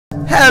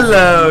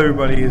Hello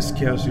everybody, it's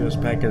Chaos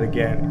back at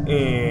again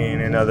in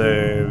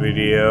another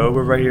video.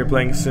 We're right here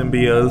playing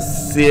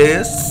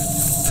Symbiosis.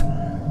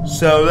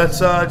 So let's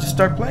just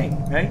start playing,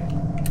 hey?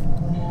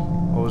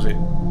 What was it?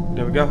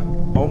 There we go.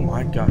 Oh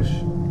my gosh.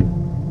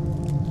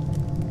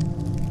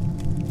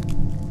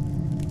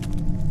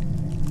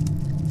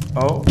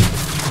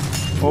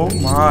 Oh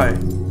my.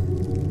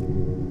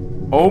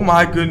 Oh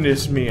my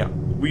goodness me.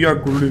 We are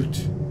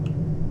GROOT.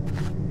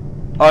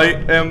 I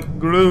am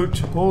GROOT.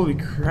 Holy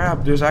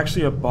crap, there's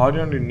actually a body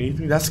underneath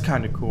me. That's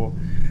kind of cool.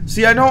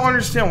 See, I don't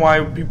understand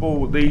why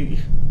people, I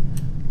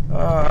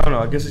don't know,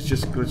 I guess it's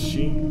just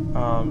glitchy.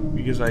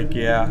 Because like,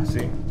 yeah,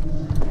 see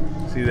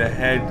the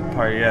head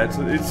part, yeah, it's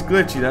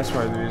glitchy, that's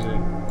why the reason.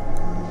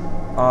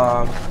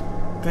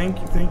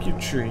 Thank you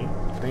tree.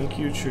 Thank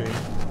you tree.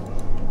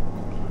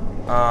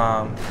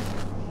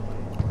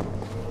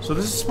 So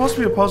this is supposed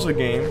to be a puzzle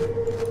game.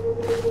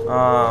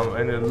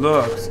 And it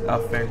looks a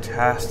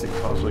fantastic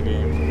puzzle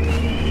game.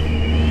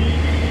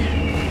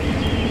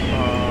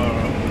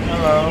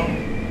 Hello.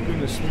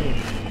 Goodness me.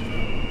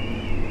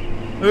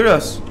 Look at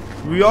us.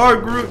 We are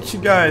GROOT, you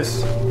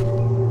guys.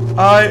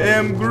 I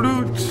am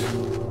GROOT.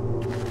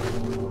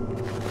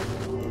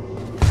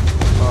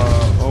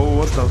 Oh,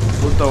 what the,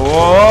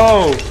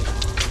 whoa!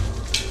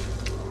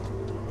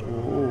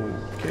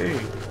 Okay.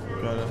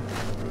 Gotta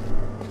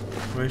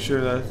make sure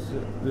that's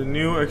the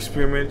new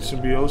experiment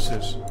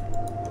Symbiosis.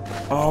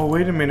 Oh,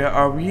 wait a minute,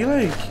 are we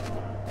like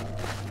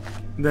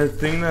that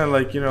thing that,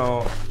 like, you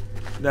know,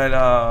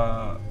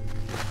 that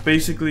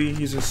basically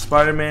he's a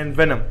Spider-Man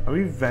Venom. Are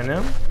we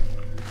Venom?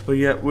 But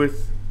yet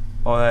with,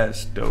 oh, that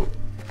is dope.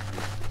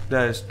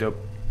 That is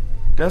dope.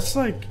 That's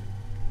like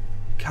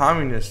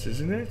communist,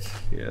 isn't it?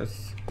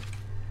 Yes.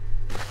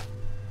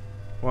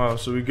 Wow,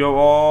 so we go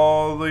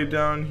all the way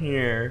down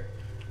here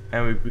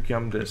and we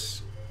become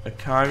this, a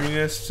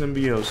communist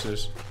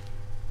Symbiosis.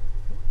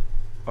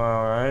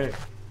 Alright.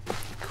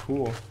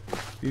 Cool.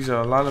 These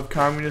are a lot of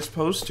communist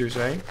posters,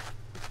 eh?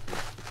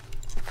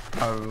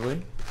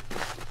 Probably.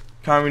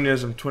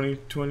 Communism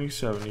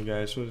 2027, you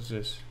guys. What is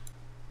this?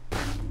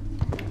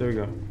 There we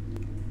go.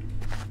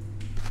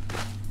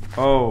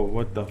 Oh,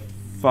 what the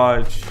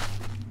fudge.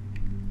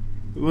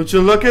 Would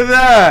you look at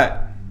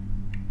that?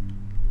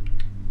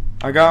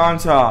 I got on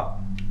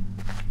top.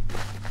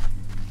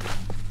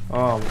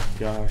 Oh my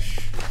gosh.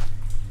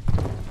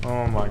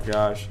 Oh my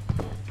gosh.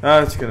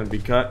 That's gonna be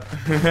cut.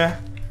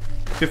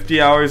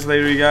 50 hours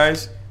later, you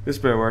guys. This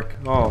better work.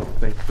 Oh,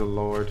 thank the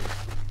Lord.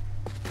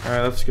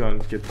 Alright, let's go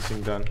and get this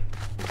thing done.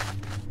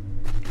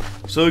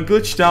 So it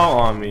glitched out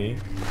on me.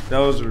 That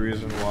was the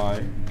reason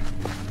why.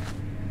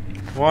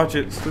 Watch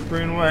it,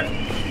 slippery and wet.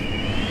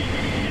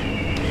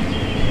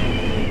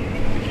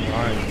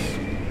 Nice.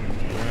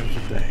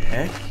 What the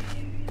heck?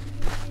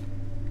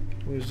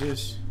 What is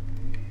this?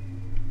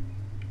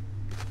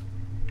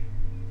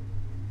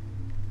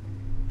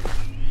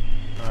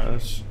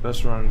 Alright,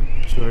 let's run.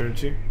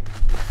 Surety.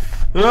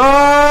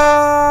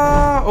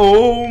 Ah!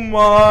 Oh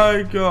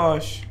my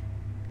gosh.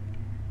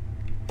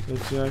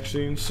 That's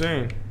actually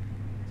insane.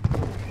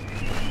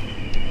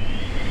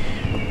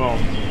 Boom.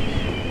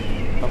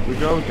 Up we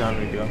go, down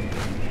we go.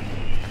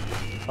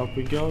 Up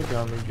we go,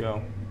 down we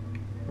go.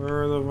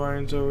 Where are the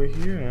vines over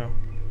here now?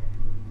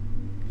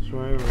 It's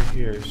right over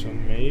here, so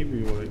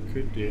maybe what I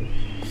could do.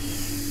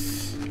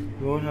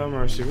 Lord have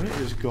mercy, where is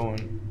this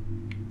going?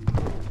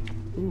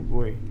 Oh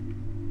boy.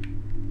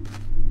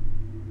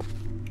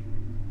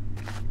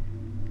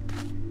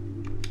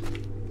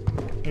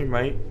 Hey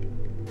mate,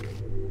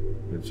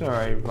 it's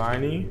alright,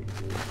 Viney.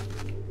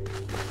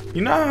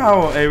 You know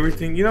how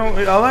everything, you know,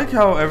 I like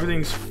how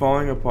everything's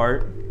falling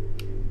apart.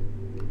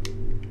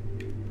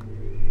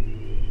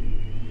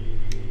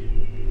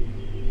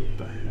 What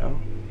the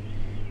hell?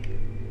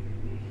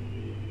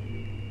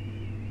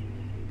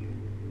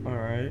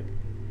 Alright.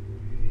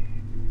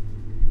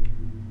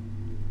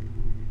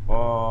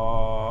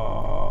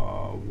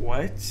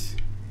 What?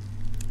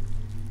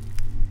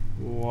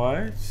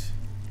 What?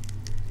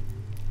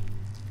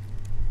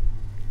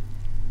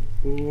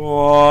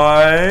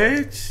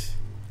 What?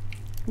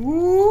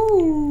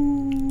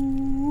 Ooh.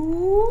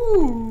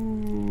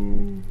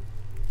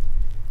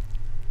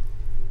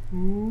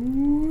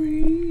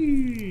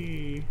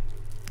 Ooh.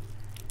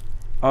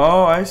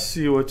 Oh, I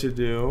see what to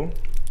do.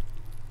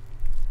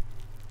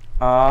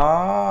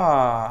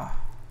 Ah,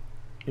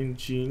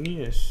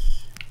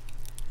 ingenious.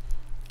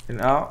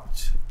 And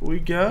out we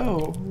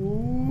go.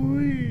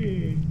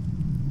 Ooh.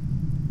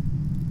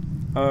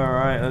 All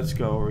right, let's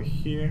go over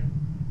here.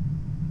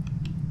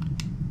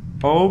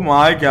 Oh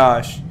my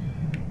gosh.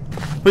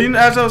 But you know,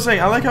 as I was saying,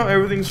 I like how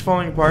everything's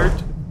falling apart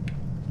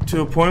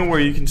to a point where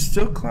you can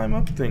still climb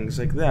up things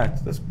like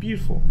that. That's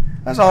beautiful.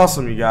 That's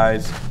awesome, you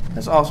guys.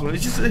 That's awesome.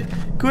 It's just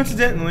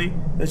coincidentally,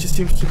 that just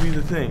seems to be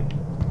the thing.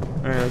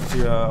 Alright, let's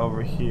see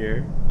over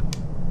here.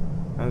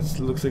 That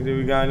looks like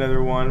we got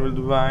another one with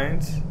the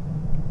vines.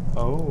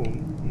 Oh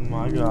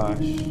my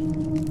gosh.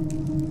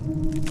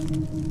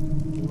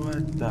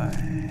 What the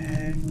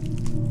heck?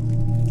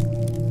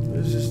 What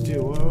does this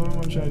do? What am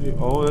I trying to do?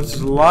 Oh,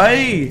 that's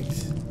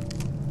light!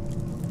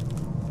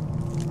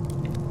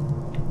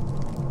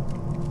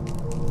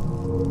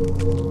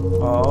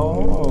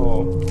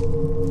 Oh.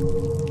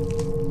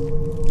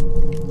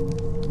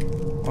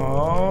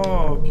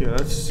 Oh, okay.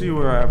 Let's see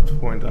where I have to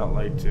point that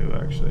light to,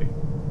 actually.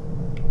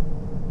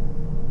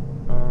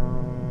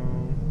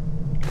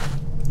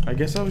 I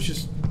guess I was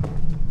just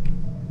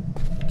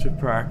to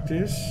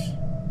practice.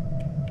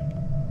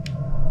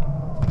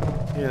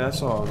 Yeah,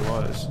 that's all it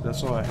was.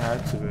 That's all I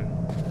had to be.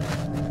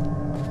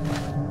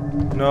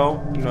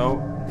 No, no.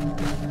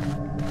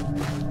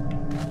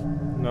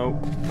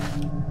 Nope.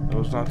 That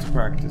was not to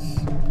practice.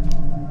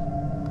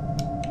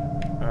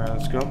 Alright,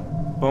 let's go.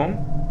 Boom.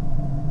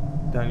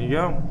 Down you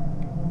go.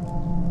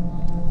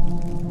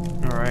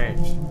 Alright.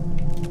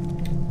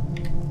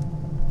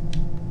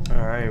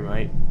 Alright,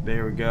 mate.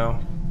 There we go.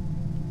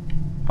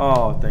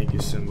 Oh, thank you,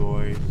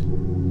 Symbiosis.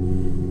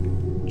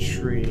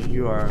 Tree,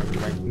 you are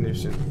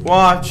magnificent.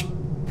 Watch!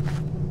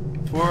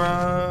 For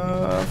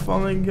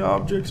falling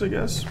objects, I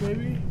guess,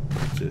 maybe?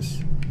 What's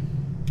this?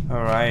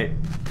 Alright.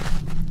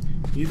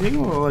 You think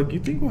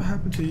what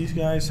happened to these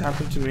guys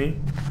happened to me?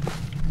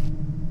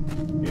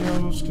 You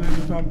know what's gonna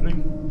be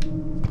happening?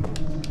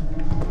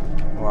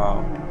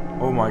 Wow.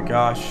 Oh my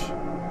gosh.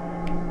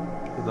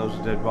 That was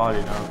a dead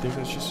body now. I think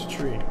that's just a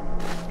tree.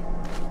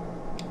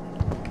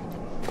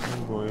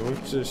 Oh boy,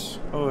 what's this?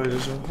 Oh,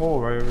 there's a hole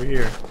right over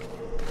here.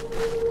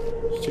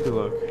 Let's take a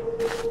look.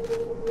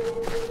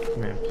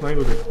 Man, playing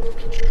with a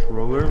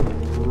controller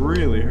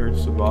really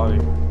hurts the body.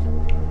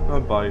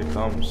 Not body,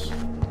 thumbs.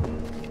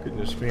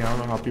 Goodness me, I don't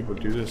know how people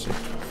do this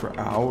for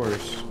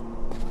hours.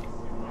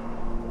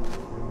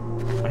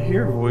 I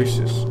hear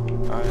voices.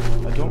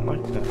 I don't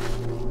like that.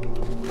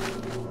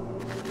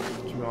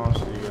 To be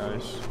honest with you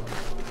guys.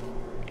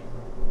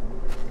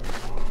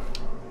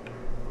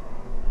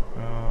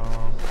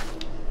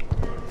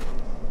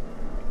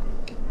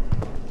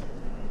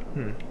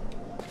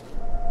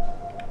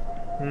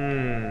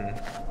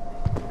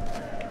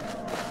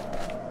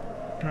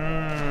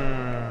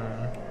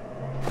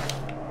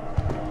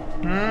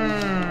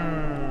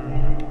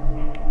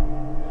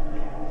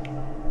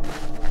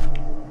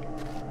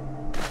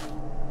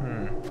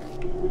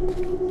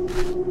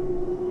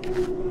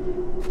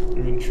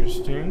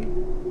 Interesting.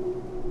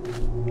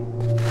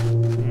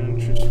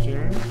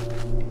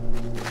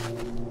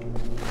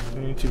 Do I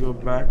need to go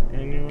back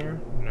anywhere?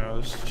 No,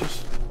 it's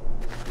just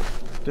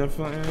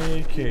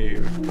definitely a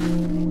cave.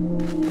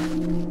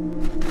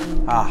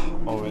 Ah,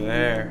 over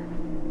there.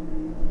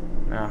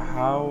 Now,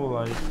 how will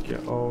I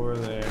get over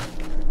there?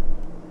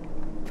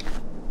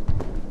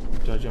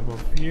 Do I jump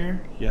over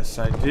here? Yes,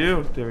 I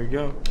do. There we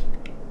go.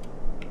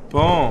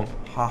 Boom.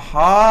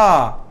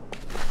 Haha.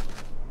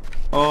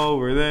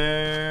 Over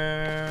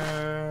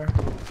there.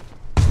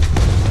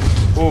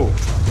 Whoa.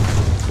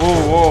 Whoa,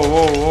 whoa,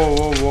 whoa, whoa,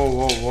 whoa,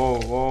 whoa, whoa,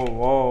 whoa,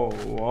 whoa,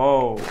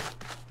 whoa.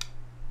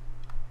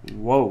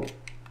 Whoa.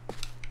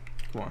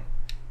 Come on.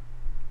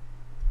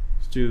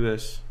 Let's do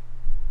this.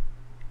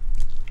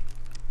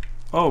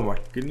 Oh my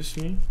goodness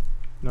me.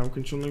 Now I'm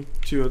controlling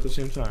two at the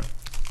same time.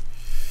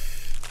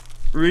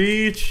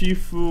 Reach, you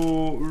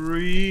fool.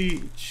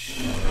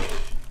 Reach.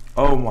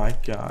 Oh my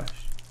gosh.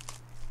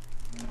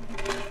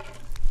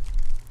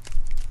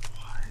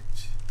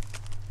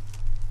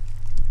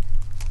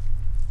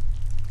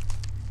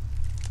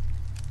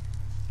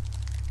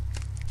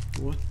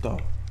 What the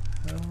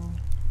hell?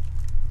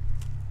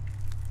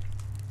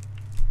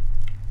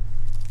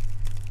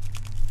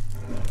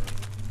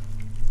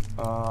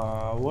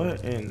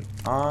 What in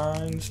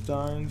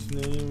Einstein's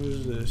name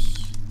is this?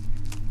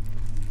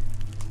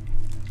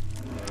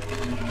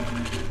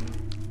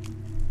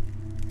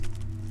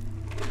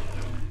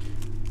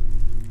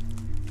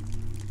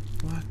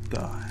 What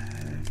the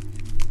heck?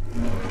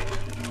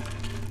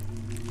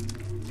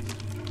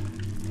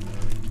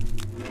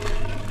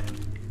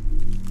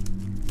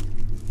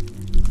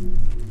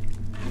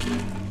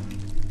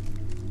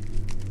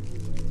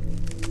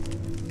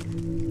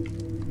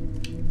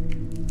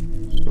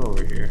 Let's go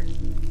over here.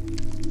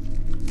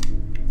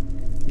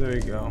 There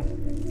you go.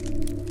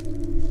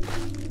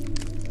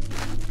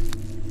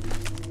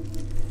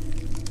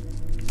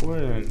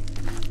 What in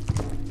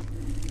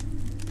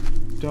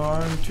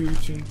darn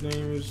tootin's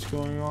name is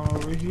going on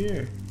over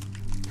here?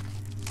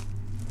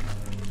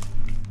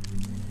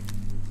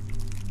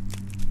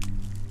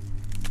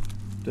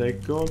 Did I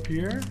go up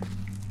here?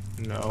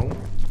 No.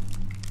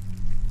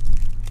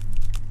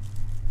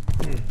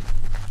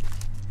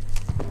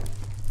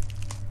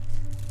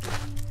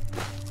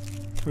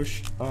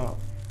 Push up.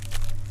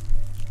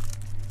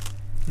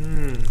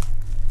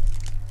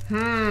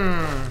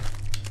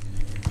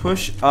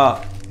 Push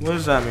up. What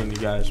does that mean, you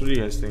guys? What do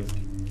you guys think?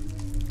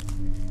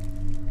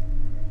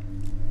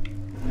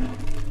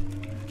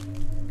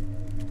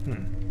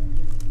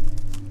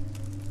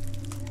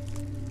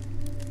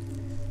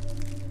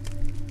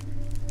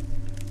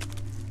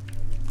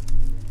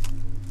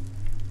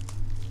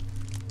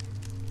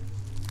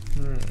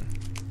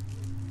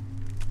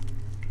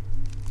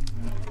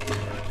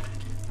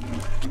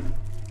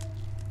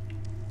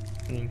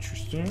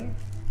 Interesting.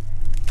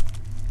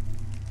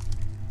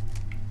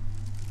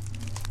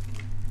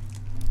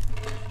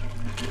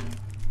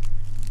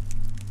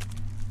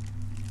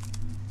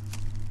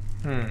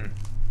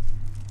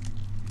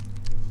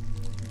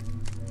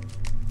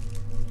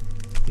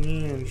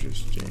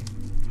 Interesting.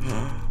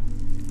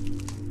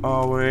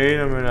 Oh, wait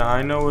a minute.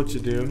 I know what to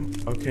do.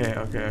 Okay.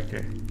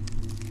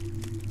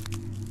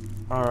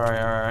 Alright.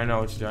 I know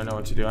what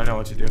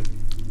to do.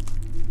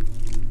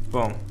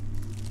 Boom.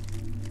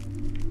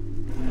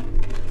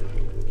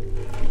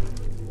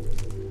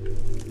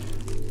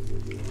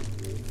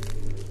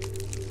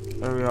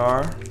 There we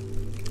are.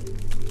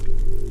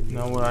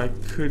 Now what I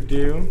could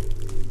do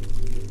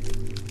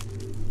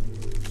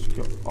is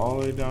go all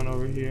the way down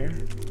over here.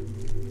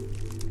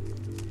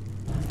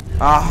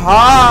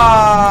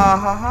 Aha!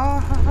 Ha ha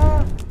ha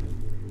ha!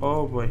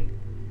 Oh boy.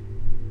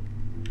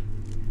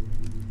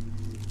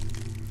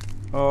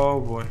 Oh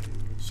boy.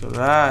 So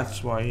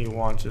that's why he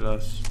wanted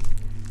us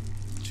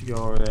to go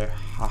over there.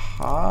 Ha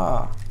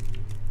ha!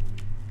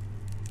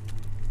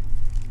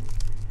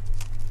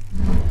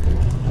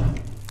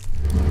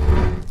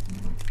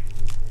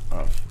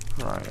 Oh,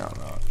 for crying out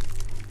loud.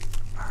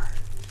 Alright.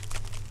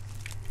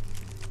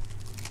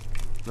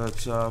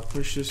 Let's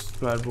push this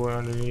bad boy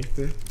underneath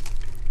it.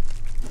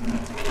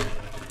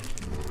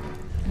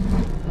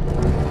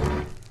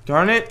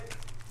 Darn it!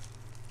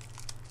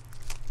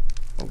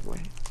 Oh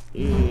boy.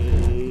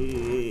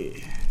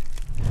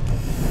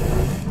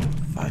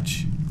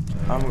 Fudge.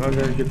 I'm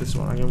gonna get this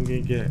one. I'm gonna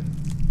get it.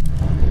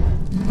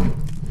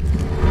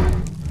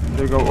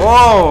 There we go.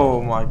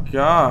 Oh my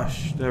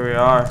gosh. There we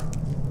are.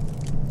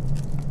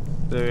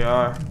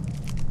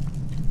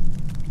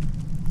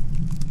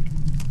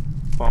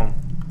 Boom.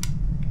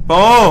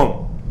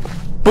 Boom!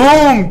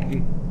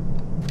 Boom!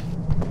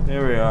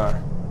 There we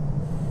are.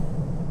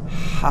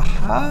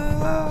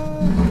 Haha!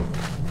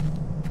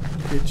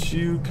 Get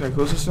you. Can I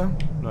close this now?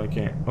 No, I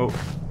can't. Oh.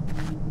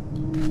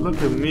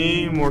 Look at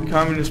me. More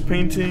communist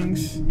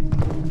paintings.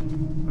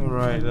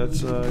 Alright,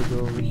 let's go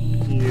over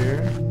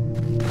here.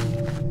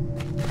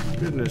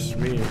 Goodness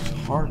me, it's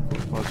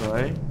hardcore puzzle,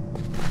 eh?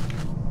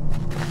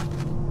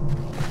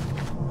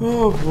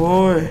 Oh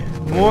boy.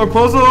 More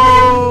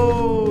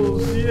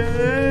puzzles!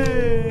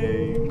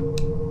 Yay!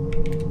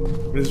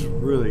 This is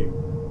really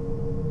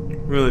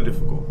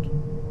difficult.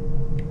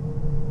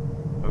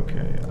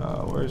 Okay,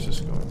 where is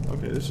this going?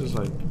 Okay, this is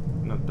like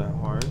not that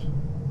hard.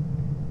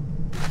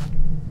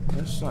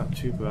 That's not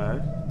too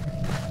bad.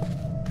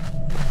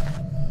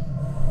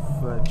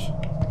 Fudge.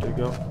 There we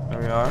go.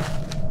 There we are.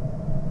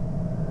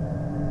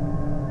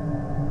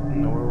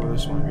 Now where will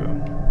this one go?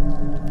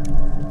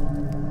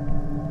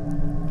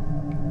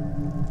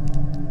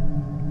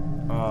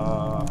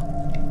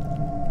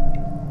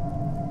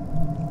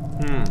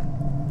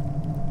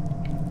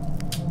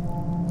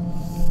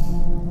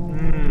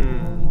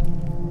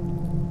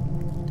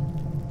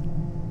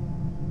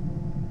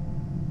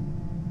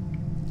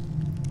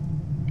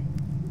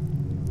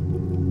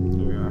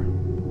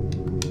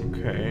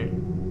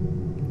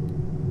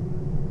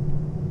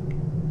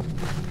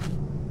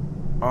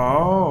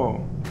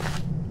 Oh,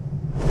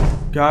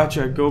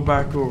 gotcha. Go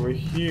back over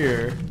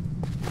here,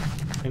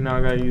 and now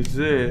I gotta use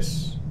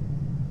this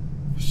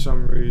for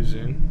some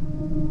reason.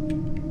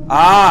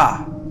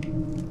 Ah,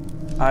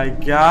 I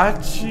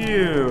got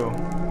you.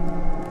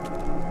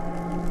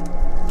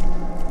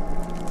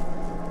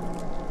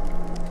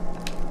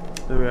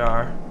 There we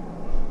are.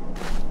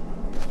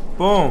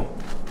 Boom.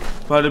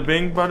 Bada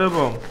bing, bada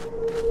boom.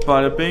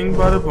 Bada bing,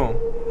 bada boom.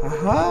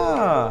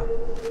 Aha.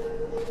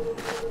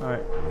 All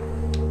right.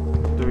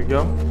 There we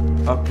go.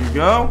 Up you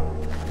go.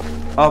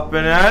 Up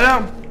and at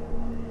 'em.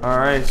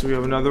 Alright, so we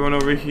have another one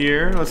over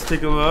here. Let's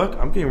take a look.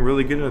 I'm getting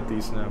really good at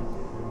these now.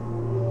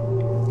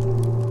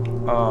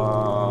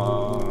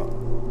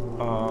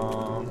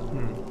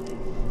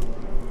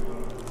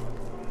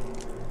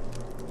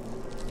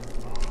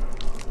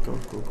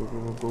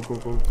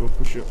 Go.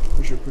 Push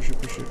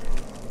it.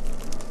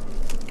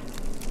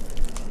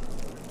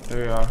 There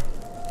we are.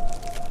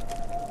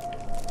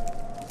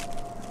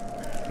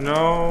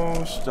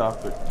 No,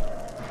 stop it.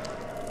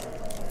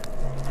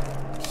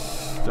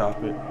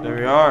 Stop it. There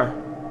we are.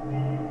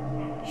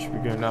 Should be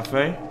good enough,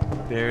 eh?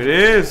 There it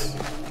is.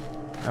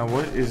 Now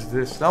what is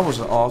this? That was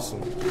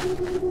awesome.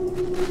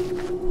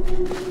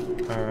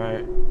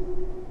 Alright.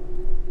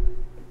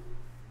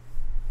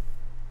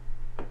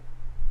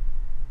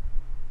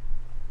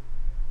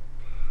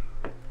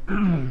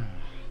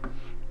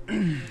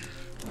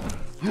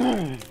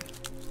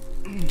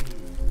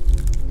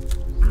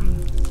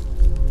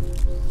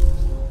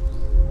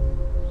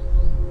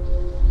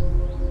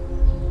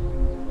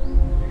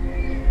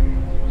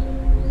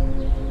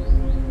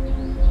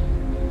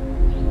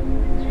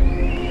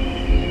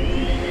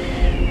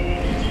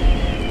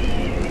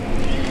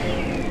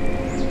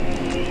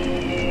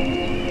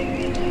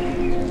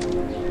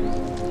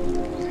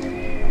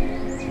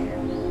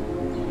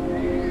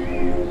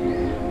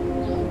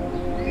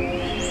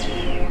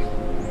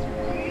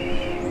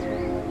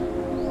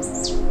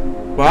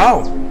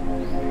 Wow,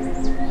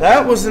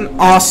 that was an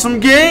awesome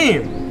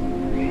game.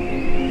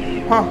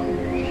 Huh?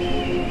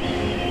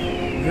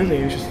 Really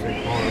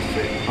interesting,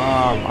 honestly.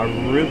 I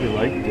really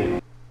liked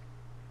it.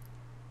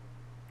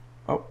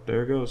 Oh,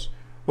 there it goes.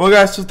 Well,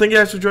 guys, so thank you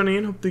guys for joining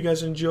in. Hope you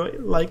guys enjoy.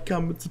 Like,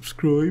 comment,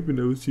 subscribe, and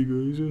I will see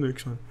you guys in the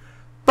next one.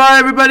 Bye,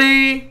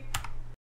 everybody!